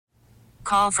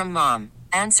Call from mom.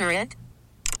 Answer it.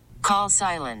 Call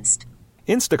silenced.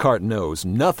 Instacart knows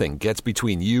nothing gets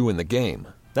between you and the game.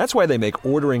 That's why they make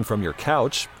ordering from your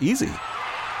couch easy.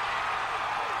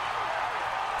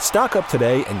 Stock up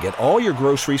today and get all your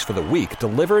groceries for the week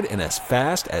delivered in as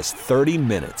fast as 30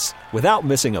 minutes without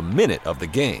missing a minute of the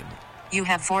game. You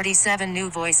have 47 new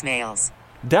voicemails.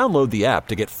 Download the app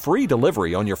to get free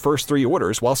delivery on your first 3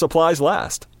 orders while supplies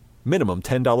last. Minimum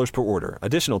 $10 per order.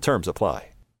 Additional terms apply.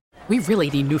 We really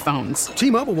need new phones.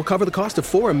 T-Mobile will cover the cost of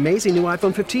 4 amazing new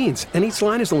iPhone 15s, and each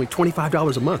line is only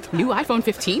 $25 a month. New iPhone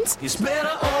 15s? It's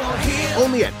better over here.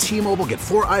 Only at T-Mobile, get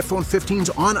 4 iPhone 15s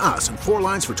on us and 4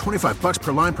 lines for $25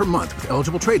 per line per month with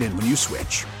eligible trade-in when you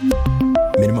switch.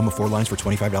 Minimum of 4 lines for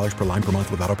 $25 per line per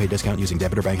month with autopay discount using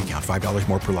debit or bank account. $5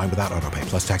 more per line without autopay,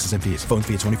 plus taxes and fees. Phone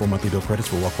fee at 24 monthly bill credits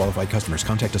for well-qualified customers.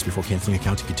 Contact us before canceling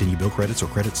account to continue bill credits or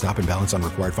credit stop and balance on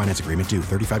required finance agreement due.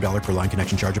 $35 per line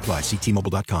connection charge applies. See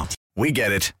T-Mobile.com. We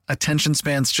get it. Attention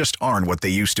spans just aren't what they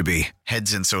used to be.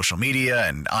 Heads in social media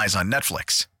and eyes on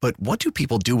Netflix. But what do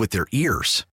people do with their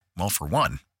ears? Well, for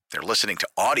one, they're listening to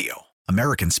audio.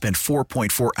 Americans spend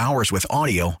 4.4 hours with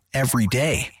audio every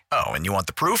day. Oh, and you want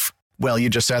the proof? Well, you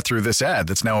just sat through this ad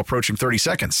that's now approaching 30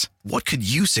 seconds. What could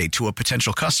you say to a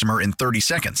potential customer in 30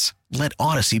 seconds? Let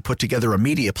Odyssey put together a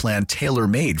media plan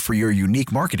tailor-made for your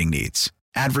unique marketing needs.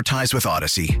 Advertise with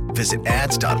Odyssey. Visit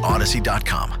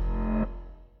ads.odyssey.com.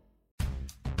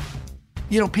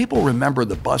 You know, people remember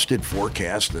the busted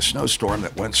forecast, the snowstorm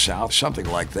that went south, something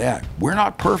like that. We're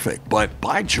not perfect, but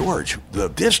by George, the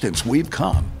distance we've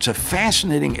come. It's a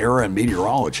fascinating era in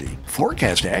meteorology.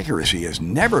 Forecast accuracy has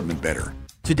never been better.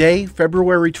 Today,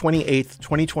 February 28th,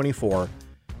 2024,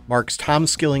 marks Tom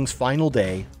Skilling's final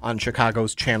day on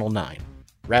Chicago's Channel 9,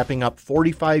 wrapping up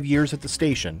 45 years at the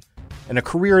station and a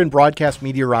career in broadcast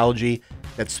meteorology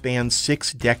that spans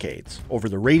 6 decades over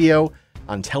the radio,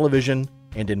 on television,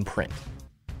 and in print.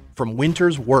 From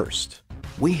winter's worst.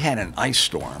 We had an ice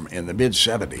storm in the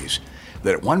mid-'70s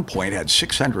that at one point had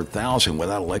 600,000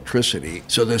 without electricity.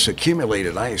 So this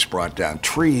accumulated ice brought down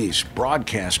trees,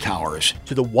 broadcast towers.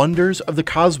 To the wonders of the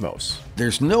cosmos.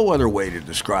 There's no other way to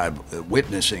describe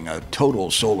witnessing a total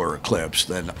solar eclipse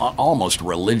than almost a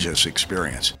religious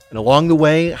experience. And along the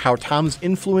way, how Tom's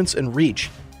influence and reach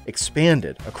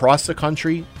expanded across the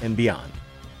country and beyond.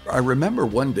 I remember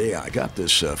one day I got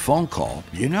this phone call.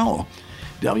 You know,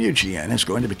 WGN is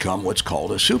going to become what's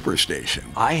called a superstation.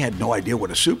 I had no idea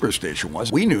what a superstation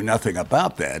was. We knew nothing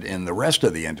about that in the rest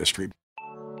of the industry.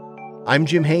 I'm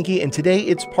Jim Hankey, and today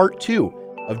it's part 2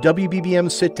 of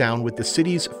WBBM's sit-down with the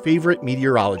city's favorite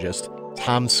meteorologist,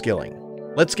 Tom Skilling.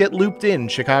 Let's get looped in,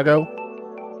 Chicago.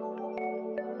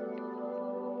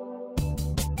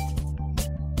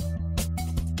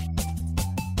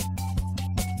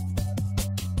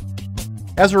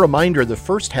 As a reminder, the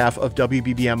first half of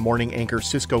WBBM morning anchor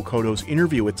Cisco Cotto's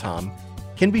interview with Tom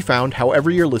can be found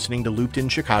however you're listening to Looped in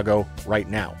Chicago right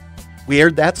now. We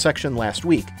aired that section last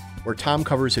week, where Tom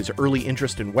covers his early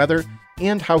interest in weather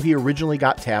and how he originally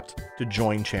got tapped to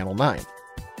join Channel 9.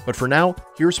 But for now,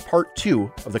 here's part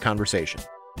 2 of the conversation.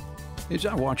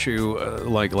 I watch you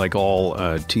like all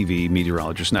TV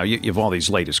meteorologists now. You have all these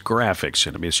latest graphics,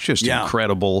 and I mean, it's just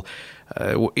incredible.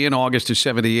 In August of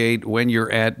 '78, when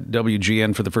you're at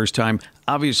WGN for the first time,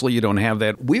 obviously you don't have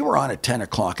that. We were on at 10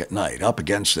 o'clock at night up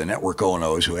against the network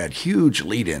O&Os who had huge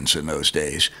lead-ins in those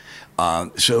days.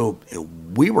 So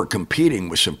we were competing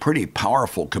with some pretty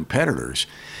powerful competitors.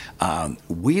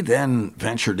 We then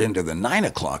ventured into the 9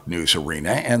 o'clock news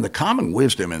arena, and the common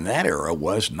wisdom in that era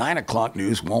was 9 o'clock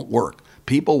news won't work.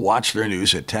 People watch their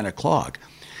news at 10 o'clock.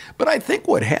 But I think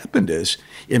what happened is,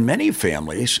 in many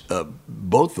families,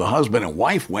 both the husband and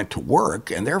wife went to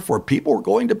work, and therefore people were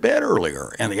going to bed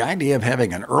earlier. And the idea of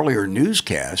having an earlier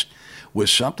newscast was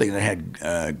something that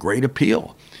had great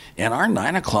appeal. And our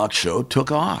 9 o'clock show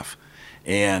took off.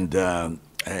 And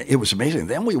it was amazing.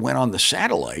 Then we went on the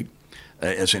satellite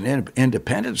as an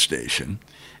independent station,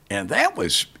 and that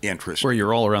was interesting. Where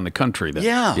you're all around the country then.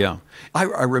 Yeah. I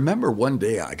remember one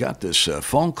day I got this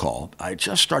phone call. I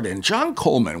just started, and John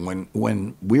Coleman,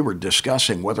 when we were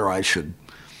discussing whether I should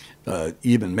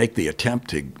even make the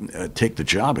attempt to take the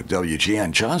job at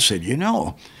WGN, John said, you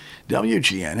know,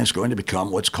 WGN is going to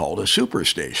become what's called a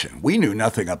superstation. We knew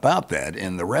nothing about that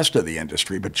in the rest of the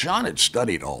industry, but John had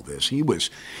studied all this. He was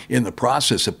in the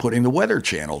process of putting the Weather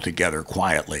Channel together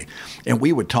quietly, and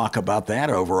we would talk about that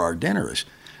over our dinners.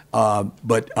 I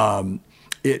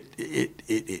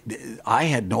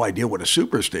had no idea what a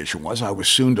superstation was. I was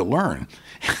soon to learn.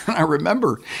 And I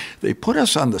remember they put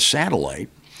us on the satellite,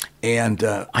 And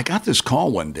I got this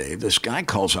call one day. This guy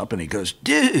calls up and he goes,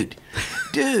 dude,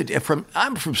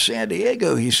 I'm from San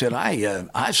Diego. He said,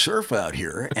 I surf out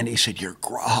here. And he said, your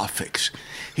graphics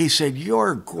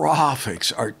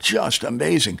are just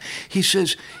amazing. He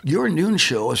says, your noon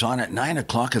show is on at 9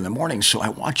 o'clock in the morning, so I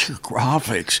watch your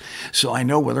graphics so I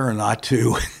know whether or not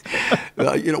to,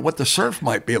 what the surf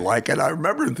might be like. And I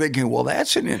remember thinking, well,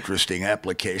 that's an interesting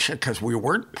application because we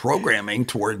weren't programming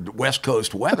toward West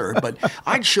Coast weather, but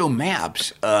I'd show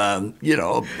maps, of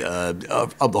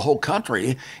the whole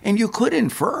country, and you could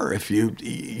infer if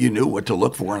you knew what to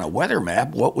look for in a weather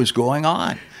map what was going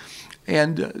on.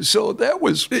 And so that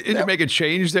was. Did you make a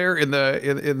change there in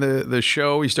the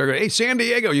show? You started going, hey, San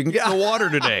Diego, you can get in the water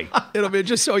today.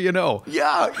 Just so you know.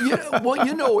 Yeah.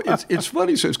 It's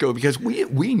funny, Cisco, because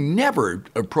we never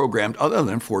programmed other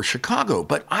than for Chicago.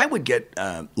 But I would get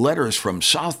letters from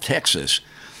South Texas.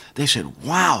 They said,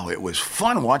 wow, it was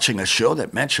fun watching a show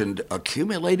that mentioned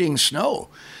accumulating snow.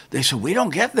 They said, we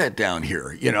don't get that down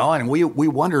here, and we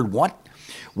wondered what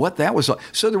that was like.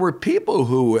 So there were people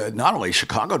who, not only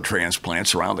Chicago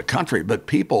transplants around the country, but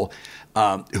people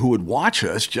who would watch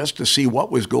us just to see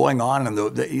what was going on and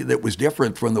that was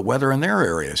different from the weather in their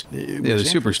areas. The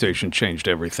Superstation changed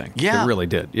everything. Yeah. It really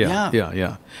did.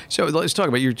 Yeah. So let's talk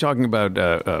about, you're talking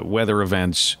about weather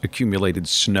events, accumulated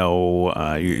snow,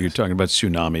 you're talking about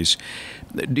tsunamis.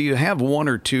 Do you have one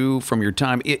or two from your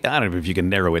time? I don't know if you can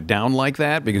narrow it down like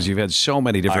that because you've had so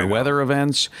many different weather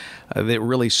events that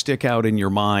really stick out in your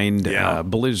mind. Yeah.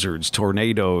 Blizzards,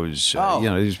 tornadoes.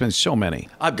 There's been so many.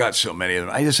 I've got so many of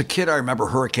them. As a kid, I remember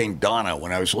Hurricane Donna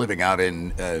when I was living out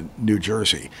in New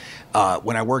Jersey.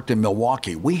 When I worked in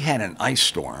Milwaukee, we had an ice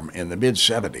storm in the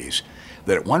mid-'70s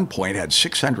that at one point had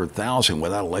 600,000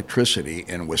 without electricity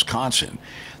in Wisconsin.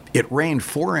 It rained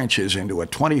 4 inches into a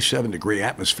 27-degree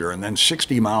atmosphere, and then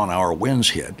 60-mile-an-hour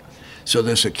winds hit. So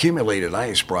this accumulated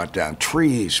ice brought down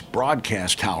trees,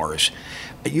 broadcast towers.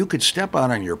 You could step out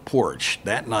on your porch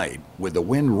that night with the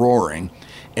wind roaring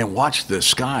and watch the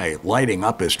sky lighting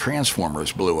up as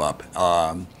transformers blew up.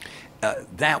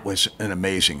 That was an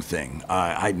amazing thing.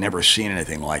 I'd never seen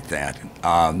anything like that.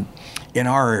 In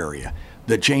our area,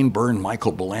 the Jane Byrne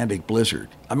Michael Bolandic blizzard.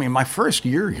 I mean, my first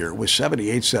year here was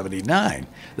 78, 79.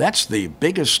 That's the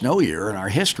biggest snow year in our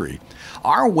history.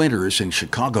 Our winters in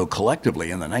Chicago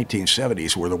collectively in the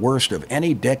 1970s were the worst of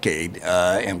any decade,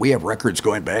 and we have records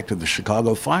going back to the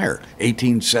Chicago fire,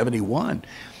 1871.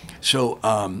 So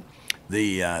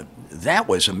that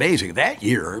was amazing. That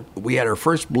year, we had our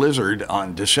first blizzard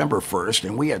on December 1st,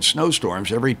 and we had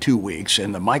snowstorms every 2 weeks,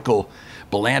 and the Michael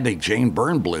Bolandic Jane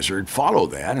Byrne blizzard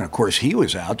followed that. And, of course, he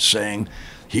was out saying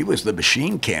he was the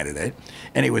machine candidate,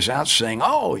 and he was out saying,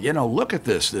 look at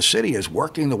this. The city is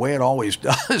working the way it always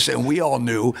does. And we all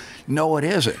knew, no, it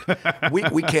isn't.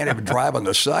 We can't even drive on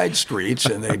the side streets,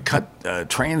 and they cut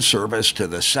train service to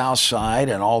the south side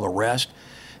and all the rest,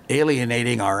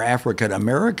 alienating our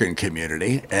African-American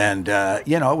community. And,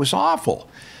 it was awful.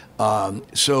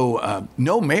 So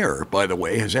no mayor, by the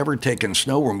way, has ever taken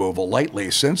snow removal lightly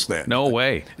since then. No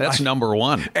way. That's number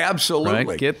one. Absolutely.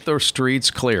 Right? Get the streets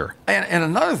clear. And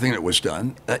another thing that was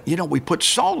done, we put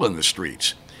salt in the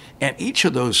streets. And each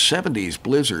of those 70s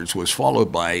blizzards was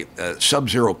followed by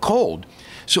sub-zero cold.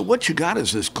 So what you got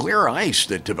is this glare ice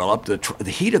that developed.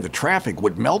 The heat of the traffic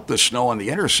would melt the snow on the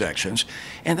intersections,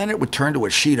 and then it would turn to a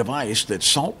sheet of ice that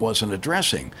salt wasn't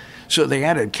addressing. So they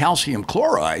added calcium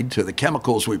chloride to the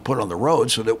chemicals we put on the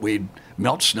road so that we'd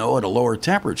melt snow at a lower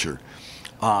temperature.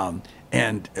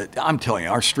 And I'm telling you,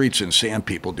 our streets and sand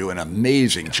people do an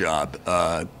amazing job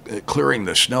clearing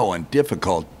the snow in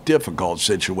difficult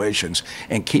situations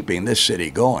and keeping this city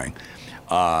going.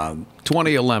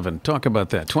 2011. Talk about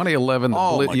that. 2011.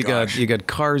 You got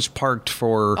cars parked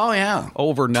for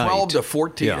overnight. 12 to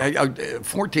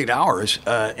 14 hours.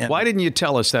 And why didn't you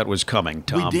tell us that was coming,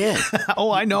 Tom? We did.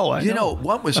 Oh, I know. You know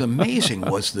what was amazing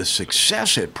was the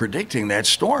success at predicting that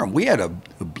storm. We had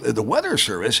the Weather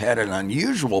Service had an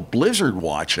unusual blizzard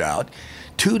watch out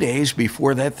 2 days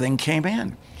before that thing came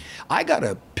in. I got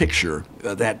a picture,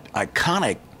 that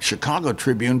iconic Chicago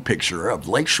Tribune picture of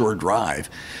Lakeshore Drive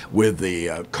with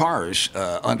the cars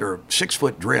under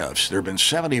 6-foot drifts. There have been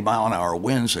 70-mile-an-hour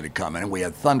winds that had come in. We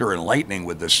had thunder and lightning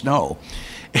with the snow.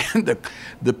 And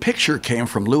the picture came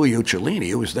from Louis Uccellini,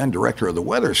 who was then director of the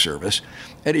Weather Service,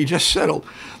 and he just settled.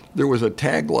 There was a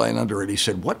tagline under it. He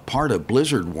said, "What part of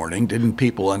blizzard warning didn't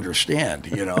people understand?"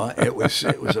 It was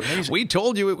amazing. We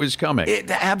told you it was coming.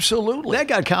 Absolutely. That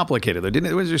got complicated, though,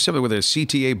 didn't it? Was there something with a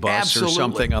CTA bus or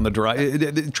something on the drive?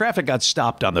 The traffic got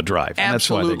stopped on the drive. And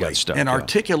Absolutely. That's why they got stuck. An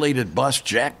articulated bus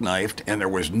jackknifed, and there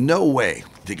was no way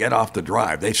to get off the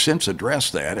drive. They've since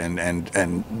addressed that, and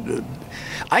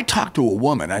I talked to a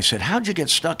woman. I said, "How'd you get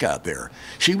stuck out there?"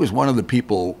 She was one of the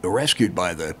people rescued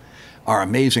by our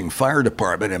amazing fire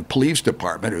department and police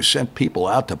department, who sent people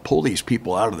out to pull these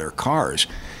people out of their cars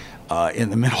in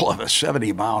the middle of a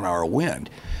 70-mile-an-hour wind.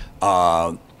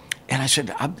 And I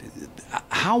said,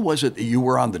 "How was it that you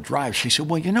were on the drive?" She said,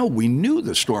 "Well, we knew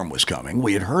the storm was coming.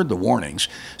 We had heard the warnings,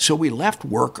 so we left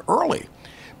work early.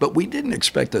 But we didn't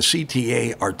expect a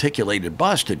CTA articulated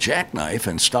bus to jackknife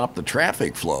and stop the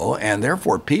traffic flow, and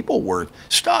therefore people were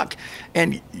stuck.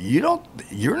 And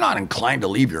you're not inclined to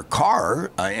leave your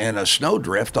car in a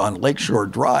snowdrift on Lakeshore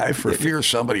Drive for fear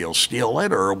somebody will steal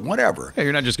it or whatever." Yeah,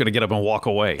 you're not just going to get up and walk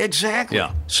away. Exactly.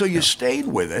 Yeah. So you stayed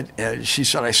with it. She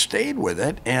said, "I stayed with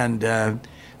it, and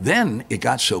then it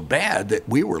got so bad that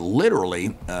we were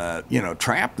literally,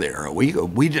 trapped there.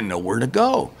 We didn't know where to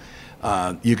go."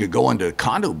 You could go into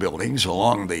condo buildings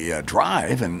along the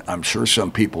drive, and I'm sure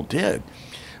some people did.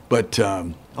 But,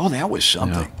 that was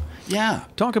something. Yeah.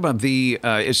 Talk about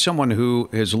as someone who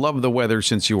has loved the weather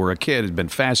since you were a kid, has been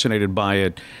fascinated by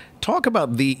it, talk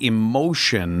about the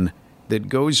emotion that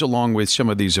goes along with some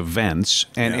of these events.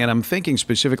 And I'm thinking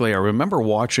specifically, I remember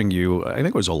watching you, I think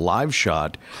it was a live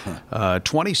shot,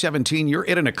 2017, you're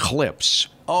in an eclipse.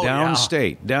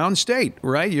 Downstate,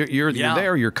 right? You're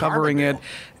there, you're covering Carbondale. it.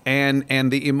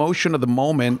 And the emotion of the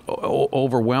moment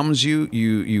overwhelms you.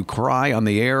 You cry on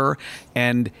the air,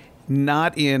 and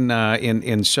not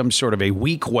in some sort of a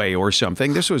weak way or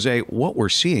something. This was what we're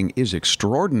seeing is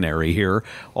extraordinary here.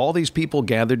 All these people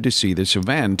gathered to see this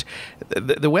event.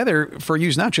 The weather for you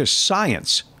is not just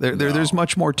science. There's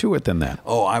much more to it than that.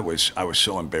 Oh, I was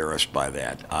so embarrassed by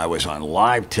that. I was on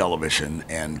live television,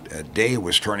 and day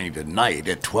was turning to night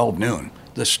at 12 noon.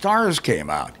 The stars came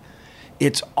out.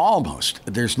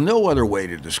 There's no other way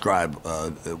to describe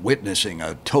witnessing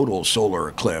a total solar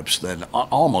eclipse than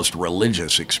almost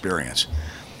religious experience.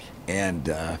 And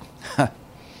it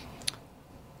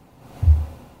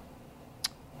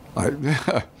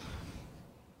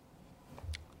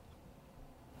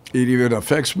even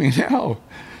affects me now.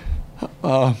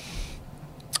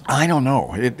 I don't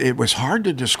know. It was hard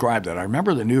to describe that. I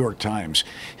remember the New York Times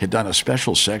had done a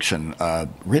special section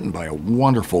written by a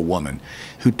wonderful woman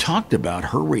who talked about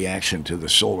her reaction to the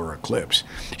solar eclipse.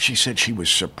 She said she was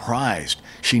surprised.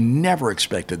 She never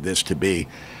expected this to be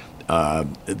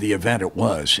the event it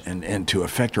was and to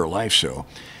affect her life so.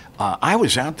 I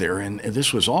was out there, and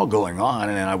this was all going on,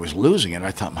 and I was losing it.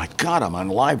 I thought, my God, I'm on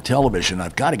live television.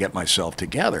 I've got to get myself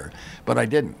together. But I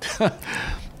didn't.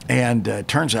 And it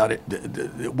turns out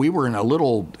we were in a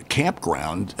little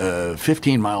campground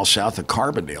 15 miles south of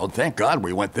Carbondale. Thank God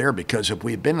we went there, because if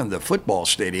we had been in the football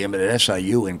stadium at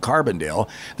SIU in Carbondale,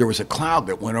 there was a cloud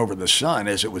that went over the sun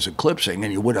as it was eclipsing,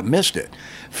 and you would have missed it.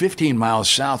 15 miles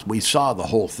south, we saw the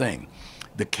whole thing.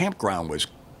 The campground was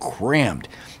crammed.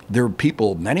 There were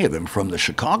people, many of them from the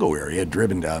Chicago area,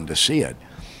 driven down to see it.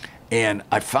 And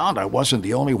I found I wasn't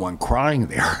the only one crying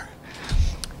there.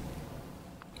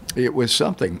 It was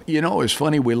something. It was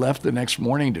funny. We left the next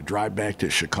morning to drive back to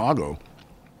Chicago.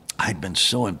 I'd been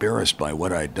so embarrassed by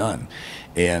what I'd done.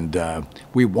 And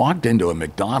we walked into a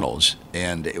McDonald's,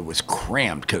 and it was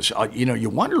crammed because, you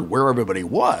wondered where everybody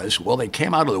was. Well, they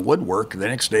came out of the woodwork the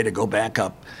next day to go back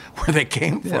up where they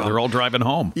came from. Yeah, they're all driving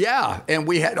home. Yeah, and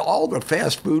we had all the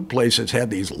fast food places had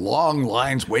these long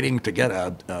lines waiting to get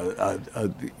a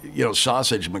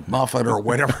sausage McMuffin or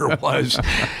whatever it was.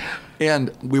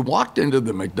 And we walked into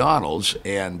the McDonald's,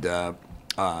 and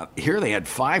here they had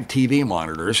 5 TV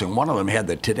monitors, and one of them had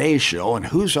the Today Show, and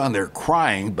who's on there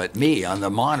crying but me on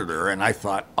the monitor? And I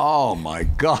thought, oh, my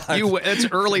God. It's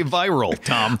early viral,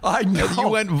 Tom. I know. You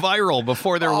went viral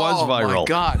before there was viral. Oh, my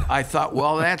God. I thought,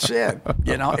 well, that's it.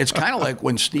 It's kind of like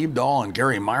when Steve Dahl and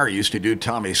Gary Meyer used to do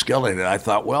Tommy Skillet, and I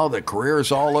thought, well, the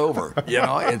career's all over.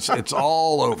 It's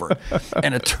all over.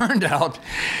 And it turned out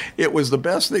it was the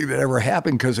best thing that ever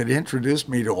happened, because it introduced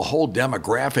me to a whole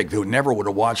demographic who never would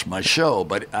have watched my show.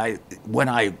 But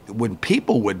when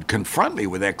people would confront me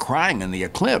with that crying in the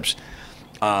eclipse,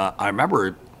 I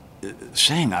remember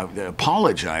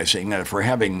apologizing for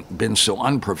having been so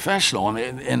unprofessional,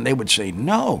 and they would say,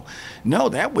 no,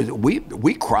 that was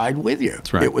we cried with you.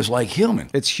 That's right. It was like human.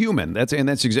 It's human. That's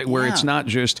exactly where it's not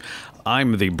just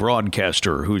I'm the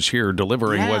broadcaster who's here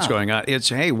delivering what's going on. It's,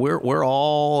 hey, we're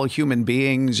all human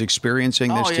beings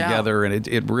experiencing this together, and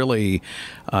it really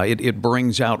it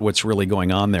brings out what's really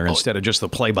going on there instead of just the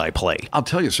play-by-play. I'll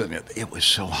tell you something. It was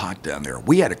so hot down there.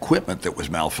 We had equipment that was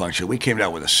malfunctioning. We came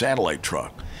down with a satellite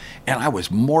truck, and I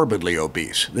was morbidly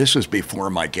obese. This was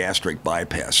before my gastric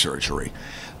bypass surgery.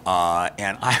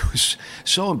 And I was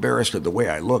so embarrassed at the way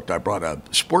I looked. I brought a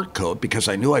sport coat because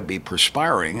I knew I'd be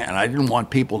perspiring, and I didn't want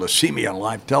people to see me on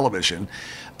live television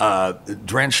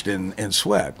drenched in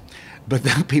sweat. But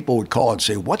then people would call and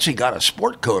say, what's he got a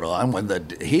sport coat on when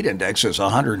the heat index is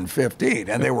 115?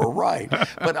 And they were right.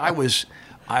 But I was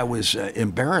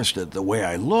embarrassed at the way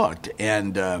I looked.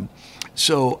 And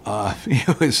so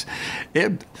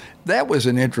that was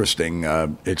an interesting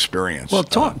experience. Well,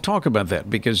 talk about that,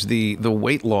 because the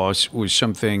weight loss was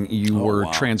something you were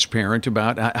transparent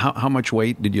about. How much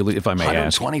weight did you lose, if I may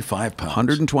ask? 125 pounds.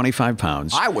 125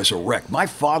 pounds. I was a wreck. My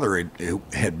father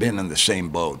had been in the same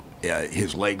boat.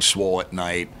 His legs swole at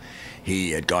night.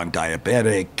 He had gone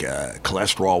diabetic.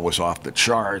 Cholesterol was off the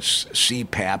charts.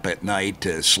 CPAP at night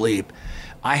to sleep.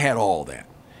 I had all that.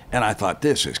 And I thought,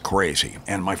 this is crazy.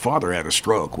 And my father had a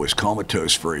stroke, was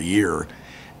comatose for a year,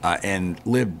 and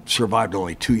survived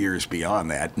only 2 years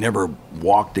beyond that. Never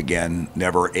walked again,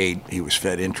 never ate. He was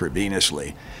fed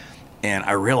intravenously. And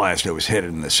I realized I was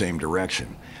headed in the same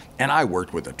direction. And I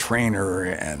worked with a trainer,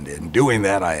 and in doing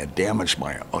that, I had damaged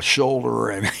my shoulder.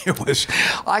 And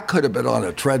I could have been on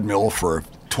a treadmill for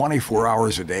 24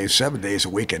 hours a day, 7 days a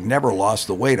week, and never lost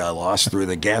the weight I lost through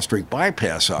the gastric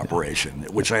bypass operation,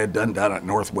 which I had done down at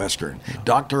Northwestern.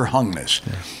 Dr. Hungness.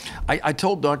 I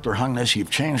told Dr. Hungness, you've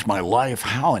changed my life.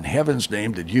 How in heaven's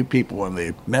name did you people in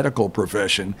the medical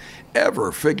profession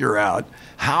ever figure out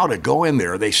how to go in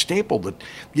there? They stapled it.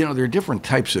 There are different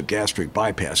types of gastric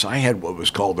bypass. I had what was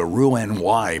called the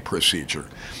Roux-en-Y procedure.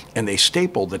 And they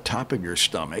staple the top of your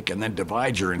stomach and then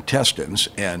divide your intestines.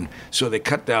 And so they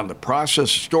cut down the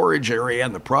storage area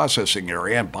and the processing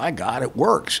area. And by God, it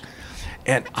works.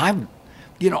 And I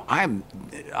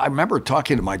remember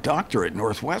talking to my doctor at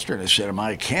Northwestern. I said, am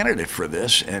I a candidate for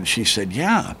this? And she said,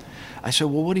 yeah. I said,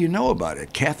 well, what do you know about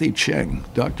it? Kathy Cheng,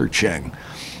 Dr. Cheng.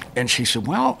 And she said,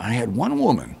 well, I had one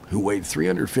woman who weighed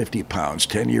 350 pounds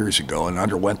 10 years ago and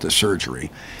underwent the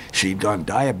surgery. She'd gone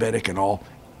diabetic and all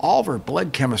of her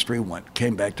blood chemistry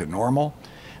came back to normal.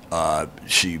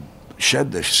 She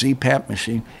shed the CPAP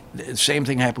machine. The same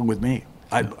thing happened with me.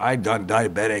 I'd gone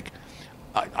diabetic.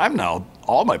 I'm now,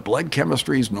 all my blood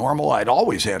chemistry is normal. I'd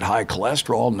always had high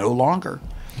cholesterol, no longer.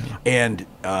 And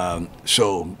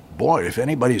so, boy, if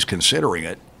anybody's considering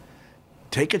it,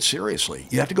 take it seriously.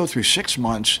 You have to go through 6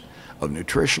 months of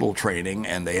nutritional training,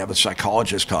 and they have a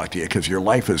psychologist talk to you because your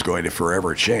life is going to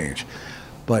forever change.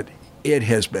 But it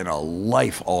has been a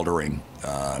life-altering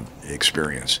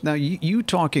experience. Now, you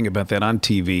talking about that on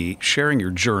TV, sharing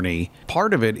your journey,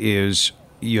 part of it is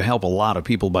you help a lot of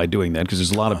people by doing that, because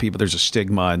there's a lot of people, there's a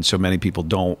stigma, and so many people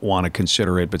don't want to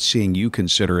consider it, but seeing you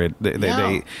consider it,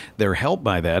 they're helped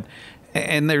by that.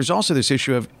 And there's also this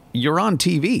issue of you're on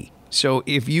TV. So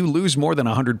if you lose more than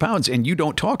 100 pounds and you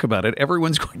don't talk about it,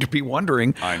 everyone's going to be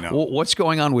wondering, what's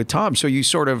going on with Tom? So you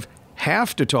sort of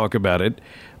have to talk about it.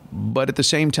 But at the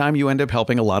same time, you end up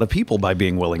helping a lot of people by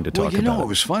being willing to talk about it. It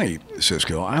was funny,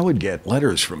 Cisco. I would get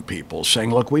letters from people saying,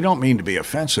 look, we don't mean to be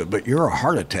offensive, but you're a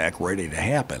heart attack ready to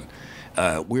happen.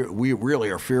 We really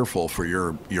are fearful for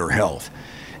your health.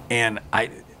 And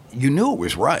you knew it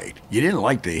was right. You didn't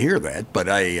like to hear that, but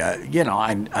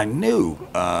I knew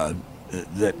that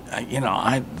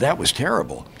was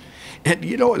terrible. And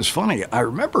it was funny. I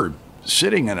remember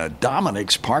sitting in a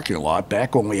Dominick's parking lot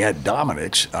back when we had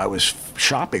Dominick's. I was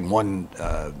shopping one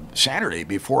Saturday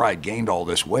before I gained all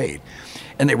this weight.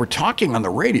 And they were talking on the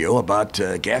radio about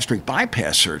gastric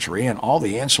bypass surgery and all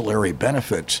the ancillary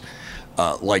benefits,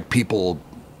 like people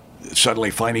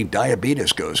suddenly finding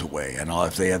diabetes goes away and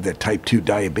if they have that type 2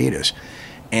 diabetes.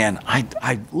 And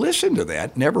I listened to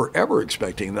that, never ever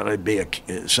expecting that I'd be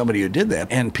somebody who did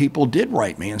that. And people did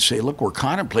write me and say, look, we're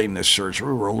contemplating this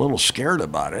surgery. We're a little scared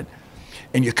about it.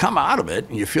 And you come out of it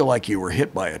and you feel like you were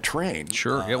hit by a train.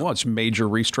 Sure. It's major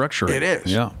restructuring. It is.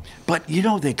 Yeah. But,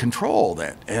 they control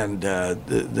that. And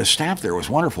the staff there was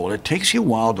wonderful. And it takes you a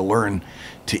while to learn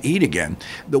to eat again.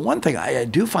 The one thing, I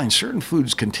do find certain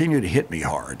foods continue to hit me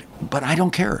hard. But I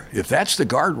don't care. If that's the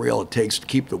guardrail it takes to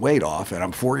keep the weight off, and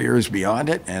I'm 4 years beyond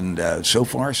it, and so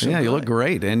far, so good. You look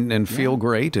great and feel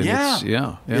great.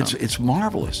 And it's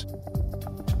marvelous.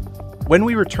 When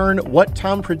we return, what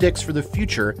Tom predicts for the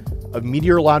future of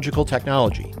meteorological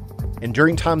technology, and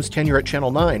during Tom's tenure at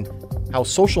Channel 9, how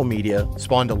social media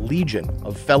spawned a legion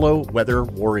of fellow weather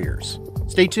warriors.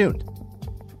 Stay tuned.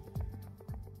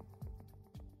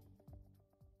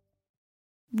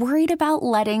 Worry Worried about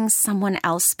letting someone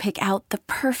else pick out the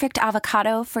perfect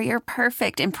avocado for your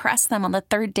perfect impress them on the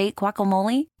third date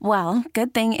guacamole? Well,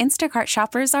 good thing Instacart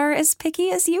shoppers are as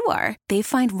picky as you are. They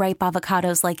find ripe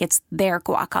avocados like it's their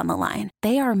guac on the line.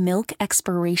 They are milk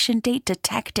expiration date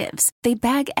detectives. They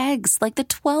bag eggs like the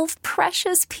 12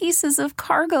 precious pieces of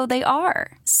cargo they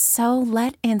are. So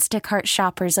let Instacart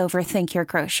shoppers overthink your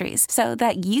groceries so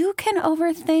that you can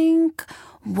overthink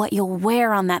what you'll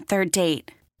wear on that third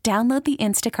date. Download the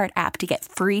Instacart app to get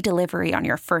free delivery on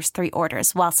your first 3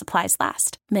 orders while supplies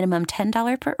last. Minimum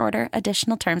 $10 per order.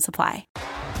 Additional terms apply.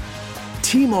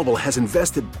 T-Mobile has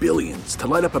invested billions to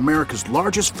light up America's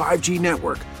largest 5G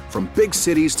network, from big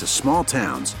cities to small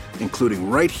towns, including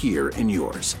right here in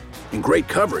yours. And great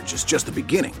coverage is just the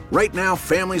beginning. Right now,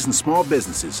 families and small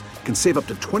businesses can save up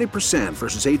to 20%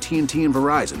 versus AT&T and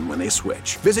Verizon when they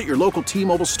switch. Visit your local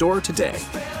T-Mobile store today.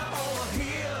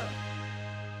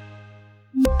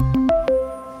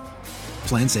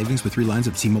 Plan savings with 3 lines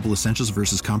of T-Mobile Essentials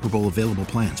versus comparable available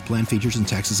plans. Plan features and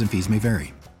taxes and fees may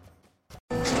vary.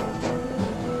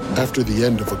 After the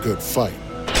end of a good fight,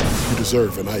 you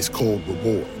deserve an ice-cold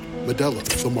reward. Modelo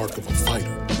is the mark of a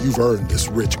fighter. You've earned this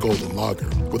rich golden lager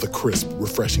with a crisp,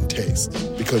 refreshing taste.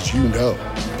 Because you know,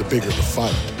 the bigger the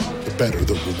fight, the better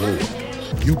the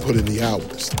reward. You put in the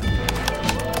hours,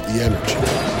 the energy,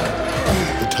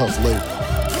 the tough labor.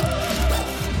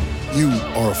 You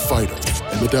are a fighter,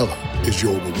 and Modelo is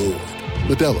your reward.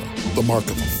 Modelo, the mark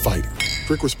of a fighter.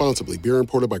 Drink responsibly. Beer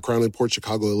imported by Crown Imports,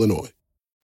 Chicago, Illinois.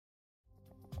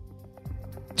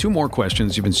 2 more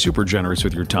questions. You've been super generous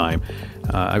with your time.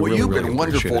 You've been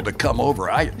wonderful to come over.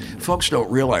 Folks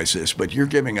don't realize this, but you're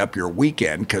giving up your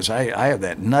weekend because I have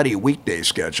that nutty weekday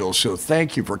schedule. So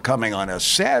thank you for coming on a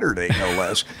Saturday, no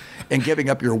less, and giving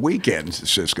up your weekend,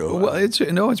 Cisco. Well,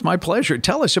 it's my pleasure.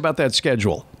 Tell us about that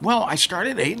schedule. Well, I start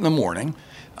at 8 in the morning.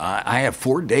 I have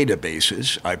 4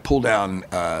 databases. I pull down,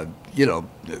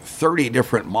 30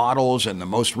 different models and the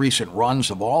most recent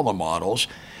runs of all the models,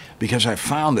 because I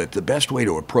found that the best way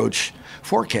to approach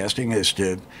forecasting is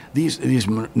these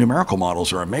numerical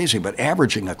models are amazing, but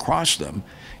averaging across them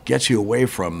gets you away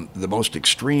from the most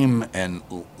extreme and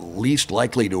least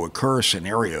likely to occur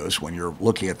scenarios when you're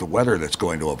looking at the weather that's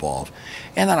going to evolve.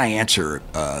 And then I answer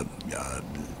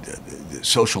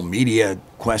social media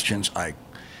questions. I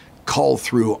cull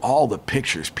through all the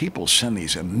pictures. People send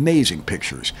these amazing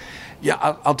pictures.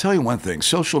 Yeah, I'll tell you one thing.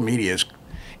 Social media has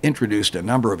introduced a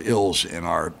number of ills in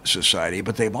our society,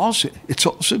 but it's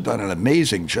also done an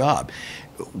amazing job.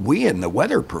 We in the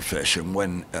weather profession,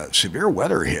 when severe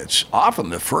weather hits, often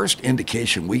the first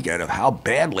indication we get of how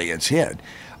badly it's hit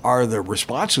are the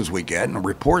responses we get and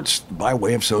reports by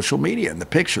way of social media and the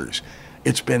pictures.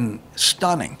 It's been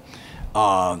stunning.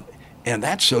 And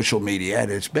that's social media at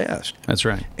its best. That's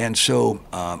right. And so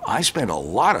I spend a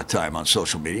lot of time on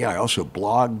social media. I also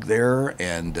blog there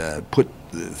and put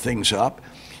things up.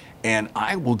 And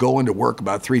I will go into work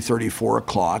about 3:30, 4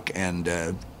 o'clock,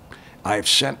 and I've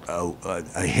sent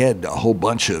ahead a whole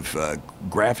bunch of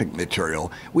graphic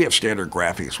material. We have standard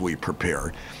graphics we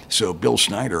prepare. So Bill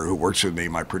Snyder, who works with me,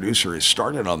 my producer, has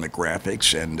started on the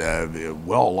graphics and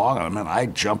well along on them, and I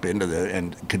jump into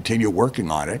and continue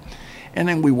working on it. And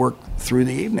then we work through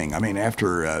the evening. I mean,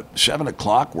 after 7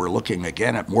 o'clock, we're looking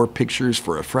again at more pictures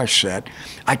for a fresh set.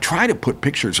 I try to put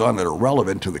pictures on that are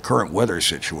relevant to the current weather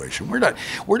situation.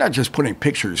 We're not just putting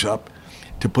pictures up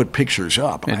to put pictures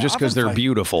up. And just because they're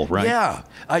beautiful, right? Yeah.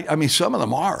 I mean, some of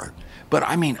them are. But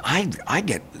I mean, I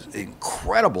get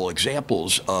incredible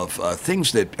examples of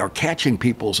things that are catching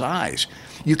people's eyes.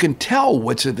 You can tell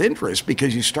what's of interest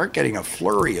because you start getting a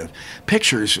flurry of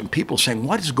pictures and people saying,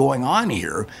 what is going on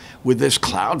here with this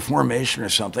cloud formation or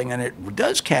something? And it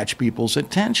does catch people's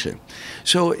attention.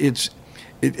 So it's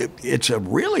a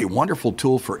really wonderful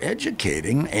tool for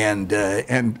educating and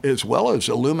as well as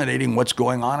illuminating what's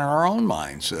going on in our own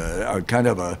minds, kind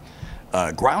of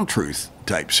a ground truth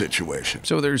type situation.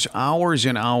 So there's hours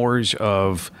and hours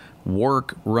of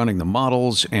work running the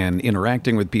models and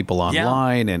interacting with people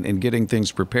online and getting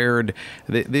things prepared.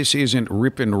 This isn't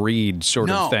rip and read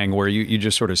sort of thing where you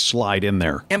just sort of slide in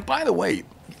there. And by the way,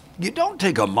 you don't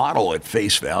take a model at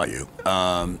face value.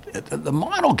 The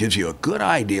model gives you a good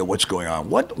idea what's going on.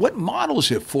 What models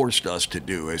have forced us to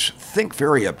do is think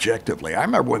very objectively. I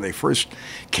remember when they first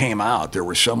came out, there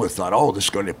were some who thought, oh, this is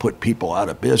going to put people out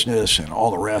of business and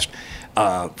all the rest.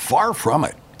 Far from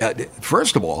it.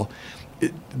 First of all,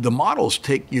 the models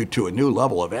take you to a new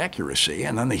level of accuracy,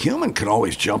 and then the human can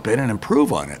always jump in and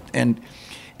improve on it. And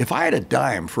if I had a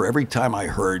dime for every time I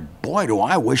heard, boy, do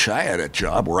I wish I had a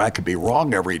job where I could be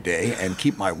wrong every day and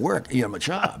keep my work, my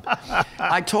job.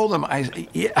 I told them, I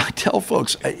tell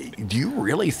folks, do you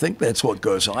really think that's what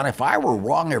goes on? If I were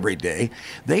wrong every day,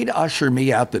 they'd usher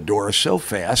me out the door so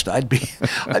fast, I'd be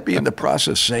in the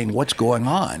process saying what's going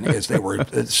on as they were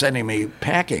sending me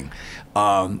packing.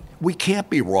 We can't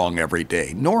be wrong every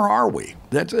day, nor are we.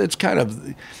 It's kind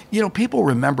of, people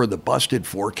remember the busted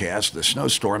forecast, the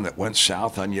snowstorm that went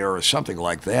south on you or something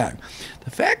like that.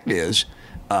 The fact is,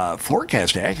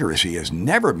 forecast accuracy has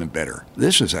never been better.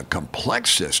 This is a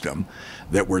complex system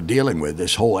that we're dealing with,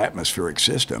 this whole atmospheric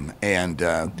system, and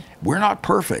we're not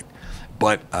perfect.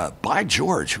 But by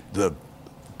George, the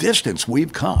distance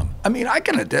we've come. I mean, I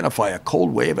can identify a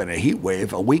cold wave and a heat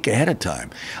wave a week ahead of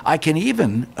time. I can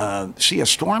even see a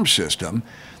storm system.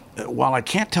 While I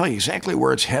can't tell you exactly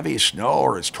where it's heavy snow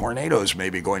or it's tornadoes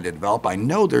maybe going to develop, I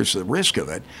know there's the risk of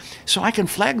it. So I can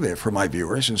flag that for my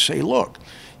viewers and say, look,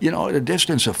 at a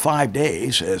distance of 5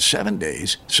 days, 7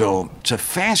 days. So it's a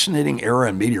fascinating era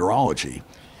in meteorology.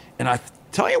 And I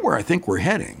tell you where I think we're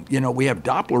heading. We have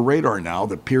Doppler radar now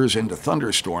that peers into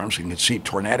thunderstorms and can see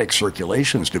tornadic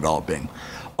circulations developing.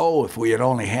 Oh, if we had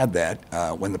only had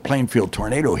that when the Plainfield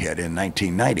tornado hit in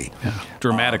 1990. Yeah.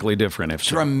 Dramatically different. If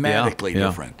so. Dramatically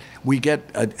different. We get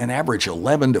an average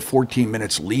 11 to 14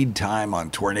 minutes lead time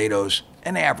on tornadoes.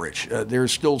 An average.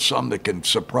 There's still some that can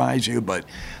surprise you, but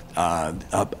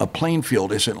a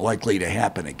Plainfield isn't likely to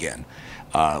happen again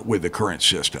with the current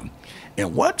system.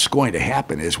 And what's going to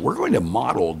happen is we're going to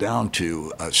model down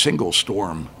to a single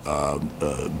storm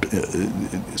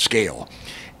scale.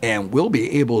 And we'll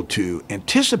be able to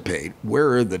anticipate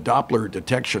where the Doppler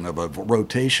detection of a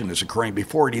rotation is occurring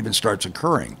before it even starts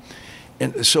occurring.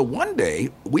 And so one day,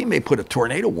 we may put a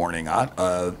tornado warning out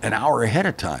an hour ahead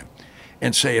of time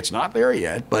and say it's not there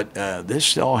yet, but this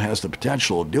cell has the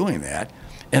potential of doing that.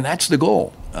 And that's the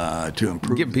goal, to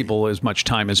improve. Give people as much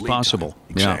time as possible. Time.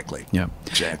 Exactly. Yeah.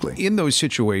 Exactly. In those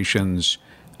situations,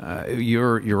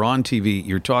 you're on TV,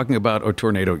 you're talking about a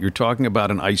tornado, you're talking about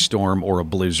an ice storm or a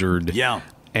blizzard. Yeah.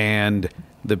 And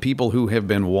the people who have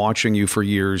been watching you for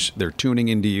years, they're tuning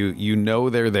into you. You know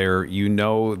they're there. You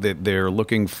know that they're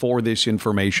looking for this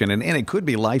information, and it could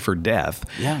be life or death.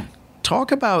 Yeah.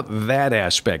 Talk about that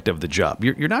aspect of the job.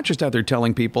 You're not just out there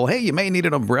telling people, hey, you may need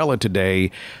an umbrella today.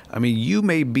 I mean, you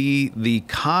may be the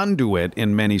conduit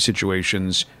in many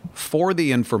situations for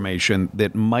the information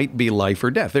that might be life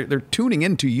or death. They're tuning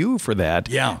into you for that.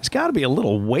 Yeah. There's got to be a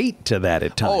little weight to that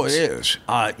at times. Oh, it is.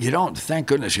 Thank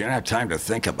goodness you don't have time to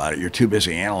think about it. You're too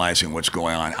busy analyzing what's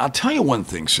going on. I'll tell you one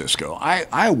thing, Cisco.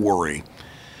 I worry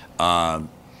about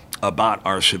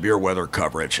our severe weather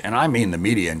coverage, and I mean the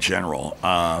media in general.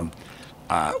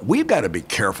 We've got to be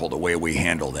careful the way we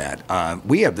handle that.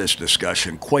 We have this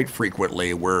discussion quite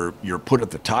frequently where you're put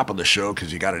at the top of the show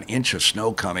because you got an inch of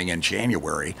snow coming in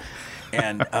January.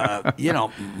 And,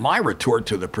 my retort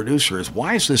to the producer is,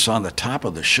 why is this on the top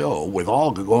of the show with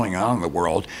all going on in the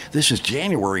world? This is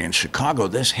January in Chicago.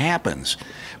 This happens.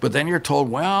 But then you're told,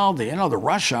 well, the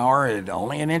rush hour,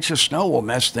 only an inch of snow will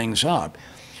mess things up.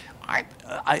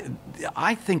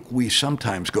 I think we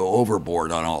sometimes go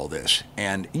overboard on all this.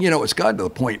 And, it's gotten to the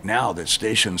point now that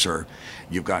stations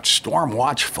you've got Storm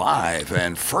Watch 5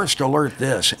 and First Alert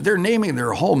this. They're naming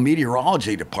their whole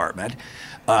meteorology department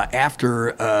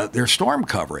after their storm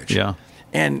coverage. Yeah.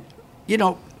 And,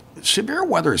 severe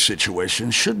weather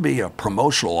situations should be a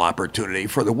promotional opportunity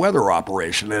for the weather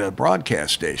operation at a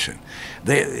broadcast station.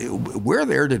 We're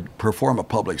there to perform a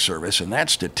public service, and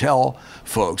that's to tell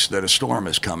folks that a storm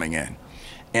is coming in.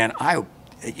 And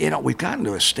we've gotten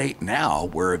to a state now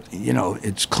where,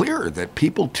 it's clear that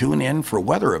people tune in for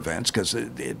weather events because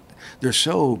they're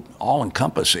so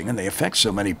all-encompassing and they affect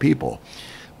so many people.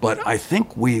 But I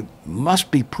think we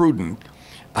must be prudent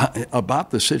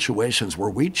about the situations where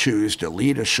we choose to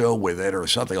lead a show with it or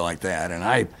something like that. And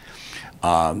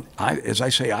as I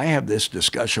say, I have this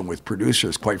discussion with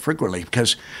producers quite frequently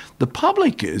because the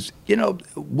public is,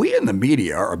 we in the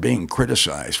media are being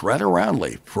criticized rather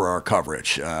roundly for our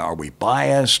coverage. Are we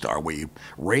biased? Are we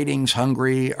ratings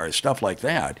hungry? Or stuff like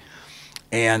that?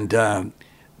 And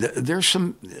there's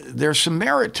some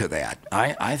merit to that.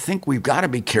 I think we've got to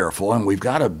be careful and we've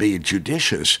got to be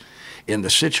judicious in the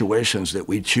situations that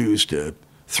we choose to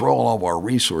throw all of our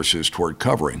resources toward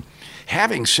covering.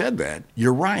 Having said that,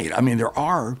 you're right. I mean, there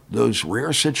are those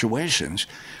rare situations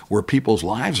where people's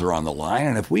lives are on the line,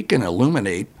 and if we can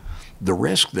illuminate the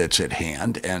risk that's at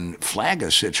hand and flag a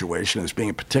situation as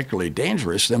being particularly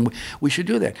dangerous, then we should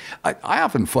do that. I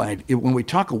often find when we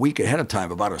talk a week ahead of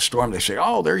time about a storm, they say,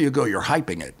 oh, there you go, you're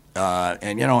hyping it.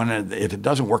 And if it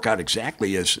doesn't work out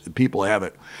exactly as people have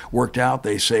it worked out,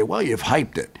 they say, well, you've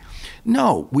hyped it.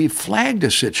 No, we've flagged a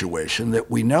situation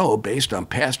that we know, based on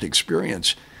past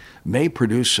experience, may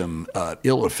produce some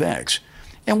ill effects.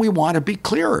 And we want to be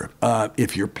clear.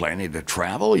 If you're planning to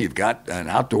travel, you've got an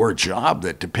outdoor job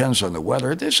that depends on the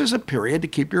weather, this is a period to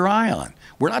keep your eye on.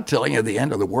 We're not telling you the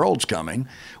end of the world's coming.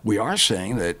 We are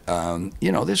saying that,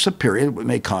 this is a period that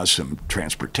may cause some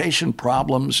transportation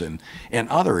problems and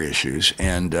other issues.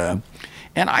 And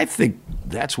I think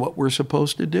that's what we're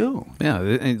supposed to do. Yeah,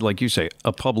 like you say,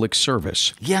 a public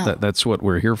service. Yeah. That's what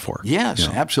we're here for. Yes,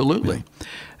 absolutely.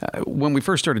 Yeah. When we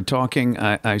first started talking,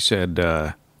 I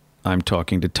said... I'm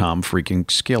talking to Tom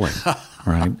freaking Skilling,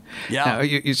 right? Yeah.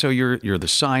 Now, so you're the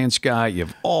science guy. You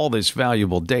have all this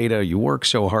valuable data. You work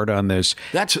so hard on this.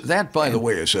 That, by the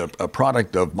way, is a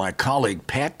product of my colleague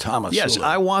Pat Thomas. Yes,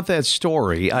 I want that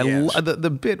story. Yes. The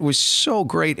bit was so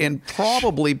great, and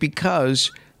probably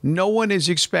because no one is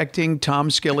expecting Tom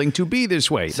Skilling to be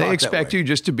this way. They expect you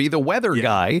just to be the weather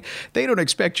guy. They don't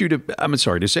expect you to, I'm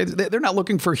sorry to say, they're not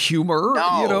looking for humor.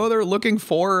 No. They're looking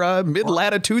for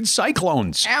mid-latitude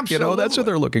cyclones. Absolutely. That's what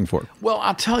they're looking for. Well,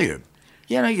 I'll tell you,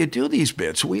 you do these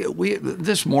bits. We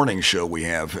this morning show we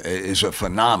have is a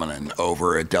phenomenon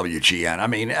over at WGN. I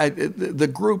mean, the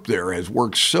group there has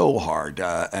worked so hard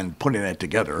and putting it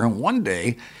together. And one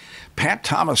day, Pat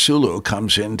Tomasulu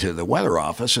comes into the weather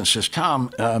office and says, Tom,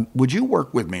 would you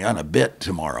work with me on a bit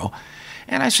tomorrow?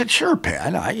 And I said, sure,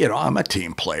 Pat. I'm a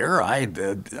team player. I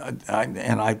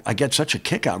get such a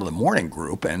kick out of the morning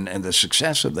group and the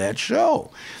success of that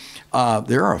show.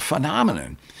 They're a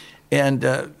phenomenon.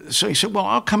 And so he said, well,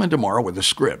 I'll come in tomorrow with the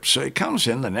script. So he comes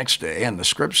in the next day, and the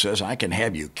script says, I can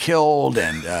have you killed,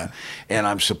 and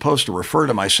I'm supposed to refer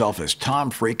to myself as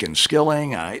Tom freaking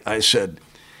Skilling. I said,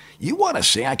 you want to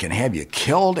say I can have you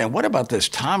killed? And what about this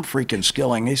Tom freaking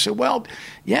Skilling? He said, well,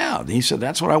 yeah. He said,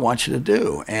 that's what I want you to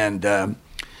do. And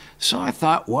so I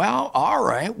thought, well, all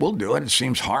right, we'll do it. It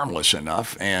seems harmless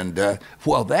enough. And,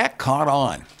 that caught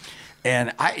on.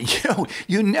 And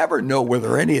you never know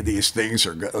whether any of these things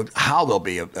are how they'll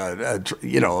be,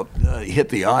 hit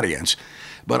the audience.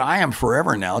 But I am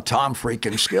forever now Tom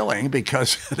freaking Skilling,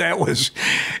 because that was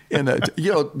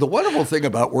the wonderful thing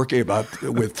about working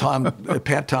with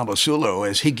Pat Tomasulu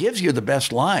is he gives you the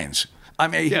best lines. I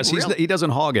mean, yes, he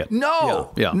doesn't hog it.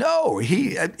 No, no,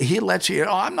 he lets you.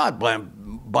 I'm not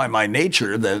by my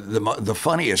nature the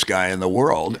funniest guy in the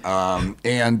world,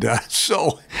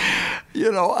 so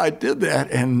I did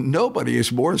that, and nobody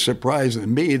is more surprised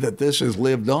than me that this has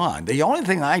lived on. The only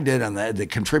thing I did on that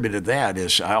contributed to that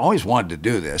is I always wanted to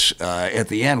do this. At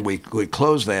the end, we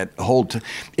closed that whole.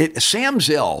 Sam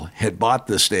Zell had bought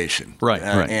the station, right.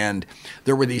 And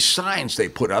there were these signs they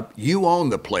put up. You own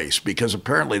the place, because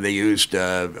apparently they used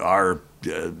our.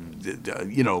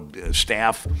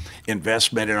 Staff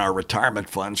investment in our retirement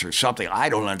funds or something. I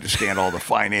don't understand all the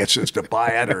finances to buy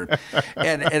it.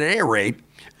 And at any rate,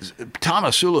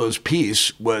 Tomasulu's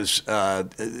piece was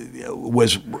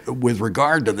with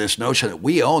regard to this notion that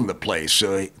we own the place.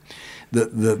 So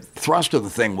the thrust of the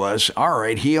thing was, all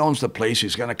right, he owns the place.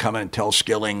 He's going to come in and tell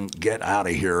Skilling, get out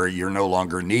of here. You're no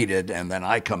longer needed. And then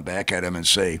I come back at him and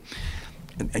say,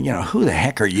 who the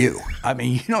heck are you? I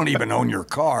mean, you don't even own your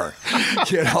car,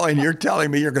 and you're telling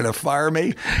me you're going to fire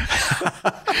me?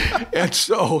 And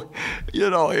so,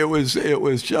 it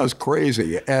was just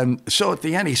crazy. And so at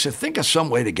the end, he said, think of some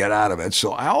way to get out of it.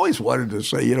 So I always wanted to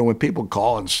say, when people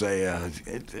call and say, I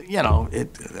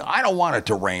don't want it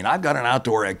to rain. I've got an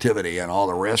outdoor activity and all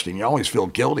the rest. And you always feel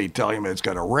guilty telling them it's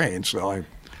going to rain. So at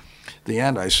the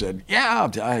end, I said, yeah,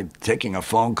 I'm taking a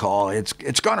phone call. It's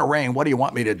going to rain. What do you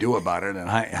want me to do about it? And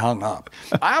I hung up.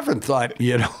 I often thought,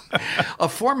 a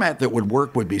format that would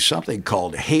work would be something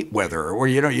called hate weather, where,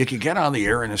 you could get on the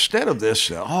air, and instead of this,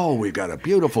 we've got a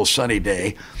beautiful sunny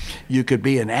day, you could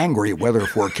be an angry weather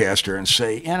forecaster and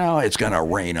say, it's going to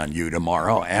rain on you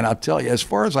tomorrow. And I'll tell you, as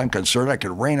far as I'm concerned, I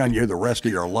could rain on you the rest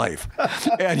of your life.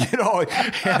 And,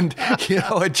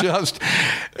 it just,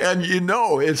 and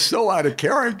it's so out of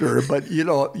character. But,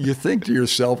 you think to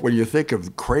yourself, when you think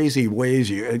of crazy ways,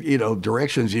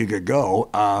 directions you could go,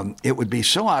 it would be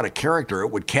so out of character, it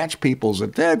would catch people's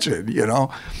attention,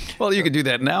 Well, you could do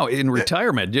that now in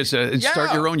retirement. Just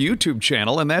start your own YouTube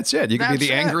channel, and that's it. You can be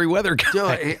the angry weather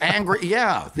guy. The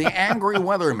angry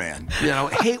weatherman.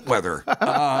 Hate weather.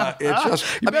 It's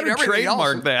just, you better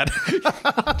trademark that.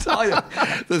 I'll tell you,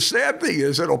 the sad thing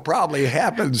is it'll probably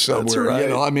happen somewhere.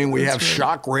 That's right. We have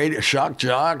shock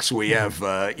jocks. We have,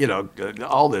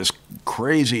 all this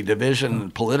crazy division,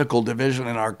 political division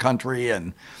in our country,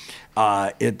 and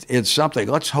It's something.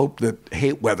 Let's hope that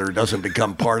hate weather doesn't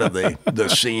become part of the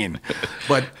scene.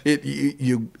 But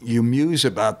you muse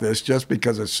about this just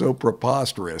because it's so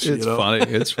preposterous. It's funny.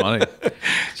 It's funny.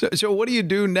 So what do you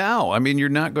do now? I mean, you're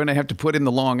not going to have to put in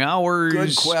the long hours.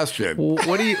 Good question.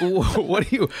 What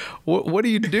do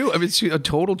you do? I mean, it's a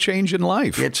total change in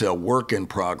life. It's a work in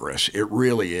progress. It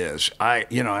really is.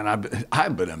 And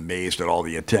I've been amazed at all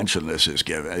the attention this has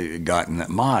gotten.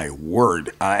 My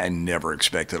word, I never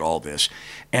expected all this.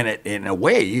 And in a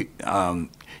way,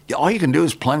 all you can do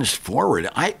is plunge forward.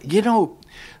 I'd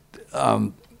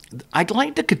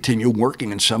like to continue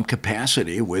working in some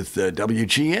capacity with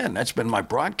WGN. That's been my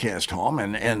broadcast home,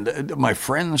 and my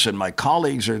friends and my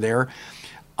colleagues are there.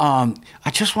 I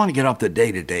just want to get off the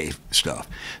day-to-day stuff.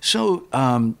 So,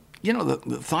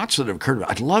 the thoughts that have occurred,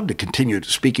 I'd love to continue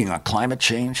speaking on climate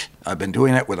change. I've been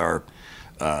doing that with our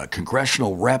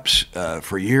congressional reps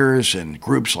for years, and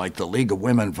groups like the League of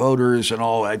Women Voters and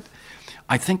all.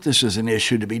 I think this is an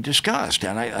issue to be discussed,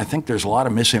 and I think there's a lot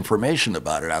of misinformation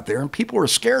about it out there, and people are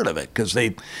scared of it because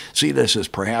they see this as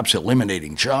perhaps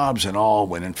eliminating jobs and all,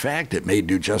 when in fact it may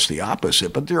do just the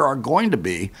opposite. But there are going to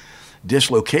be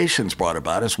dislocations brought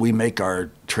about as we make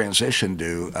our transition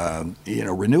to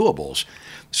renewables.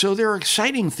 So there are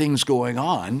exciting things going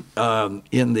on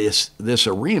in this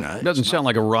arena. It doesn't sound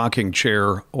like a rocking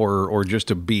chair or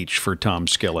just a beach for Tom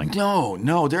Skilling.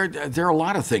 No, there are a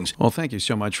lot of things. Well, thank you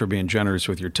so much for being generous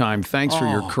with your time. Thanks for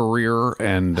your career.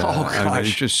 And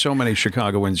just so many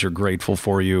Chicagoans are grateful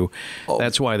for you.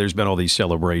 That's why there's been all these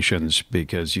celebrations,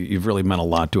 because you've really meant a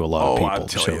lot to a lot of people.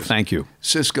 So thank you.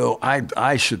 Cisco,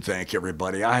 I should thank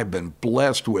everybody. I have been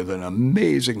blessed with an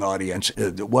amazing audience.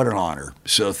 What an honor.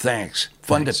 So thanks.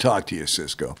 Fun to talk to you,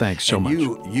 Cisco. Thanks so much.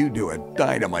 You do a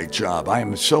dynamite job. I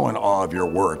am so in awe of your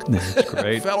work. That's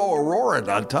great. Fellow Auroran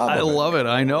on top of it. I love it.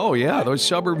 I know. Yeah, those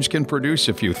suburbs can produce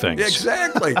a few things.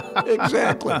 Exactly.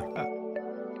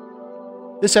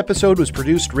 This episode was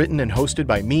produced, written, and hosted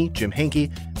by me, Jim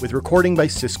Hankey, with recording by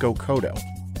Cisco Kodo.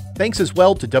 Thanks as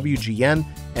well to WGN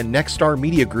and Nexstar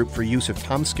Media Group for use of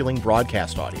Tom Skilling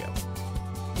broadcast audio.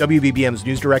 WBBM's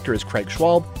news director is Craig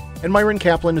Schwalb, and Myron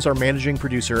Kaplan is our managing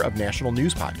producer of National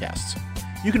News Podcasts.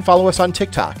 You can follow us on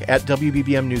TikTok at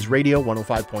WBBM News Radio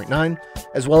 105.9,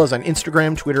 as well as on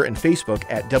Instagram, Twitter, and Facebook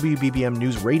at WBBM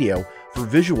News Radio for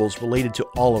visuals related to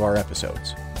all of our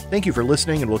episodes. Thank you for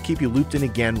listening, and we'll keep you looped in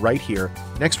again right here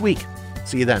next week.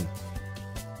 See you then.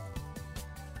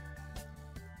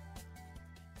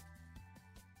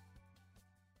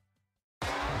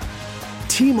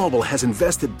 T-Mobile has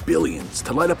invested billions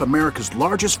to light up America's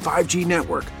largest 5G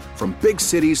network, from big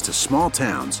cities to small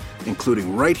towns,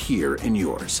 including right here in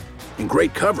yours. And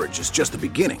great coverage is just the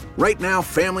beginning. Right now,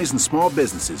 families and small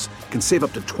businesses can save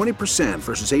up to 20%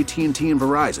 versus AT&T and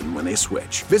Verizon when they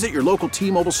switch. Visit your local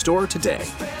T-Mobile store today.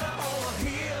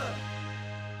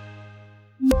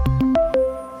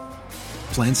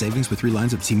 Plan savings with 3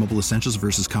 lines of T-Mobile Essentials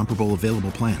versus comparable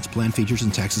available plans. Plan features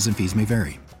and taxes and fees may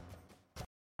vary.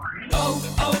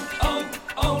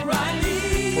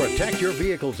 Protect your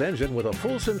vehicle's engine with a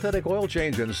full synthetic oil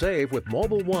change and save with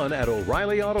Mobil 1 at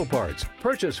O'Reilly Auto Parts.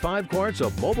 Purchase 5 quarts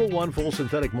of Mobil 1 full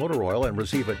synthetic motor oil and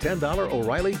receive a $10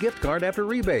 O'Reilly gift card after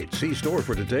rebate. See store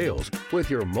for details. With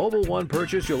your Mobil 1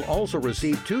 purchase, you'll also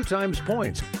receive 2 times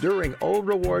points during O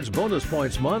Rewards Bonus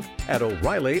Points Month at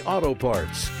O'Reilly Auto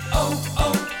Parts.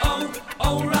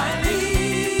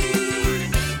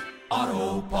 O'Reilly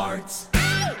Auto Parts.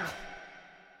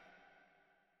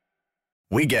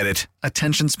 We get it.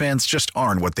 Attention spans just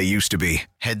aren't what they used to be.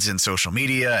 Heads in social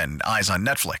media and eyes on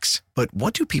Netflix. But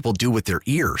what do people do with their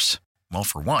ears? Well,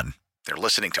 for one, they're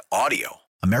listening to audio.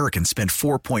 Americans spend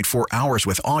 4.4 hours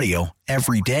with audio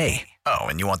every day. Oh,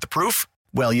 and you want the proof?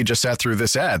 Well, you just sat through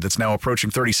this ad that's now approaching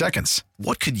 30 seconds.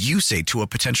 What could you say to a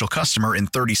potential customer in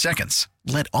 30 seconds?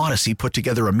 Let Odyssey put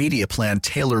together a media plan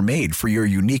tailor-made for your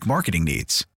unique marketing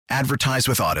needs. Advertise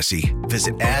with Odyssey.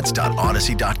 Visit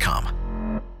ads.odyssey.com.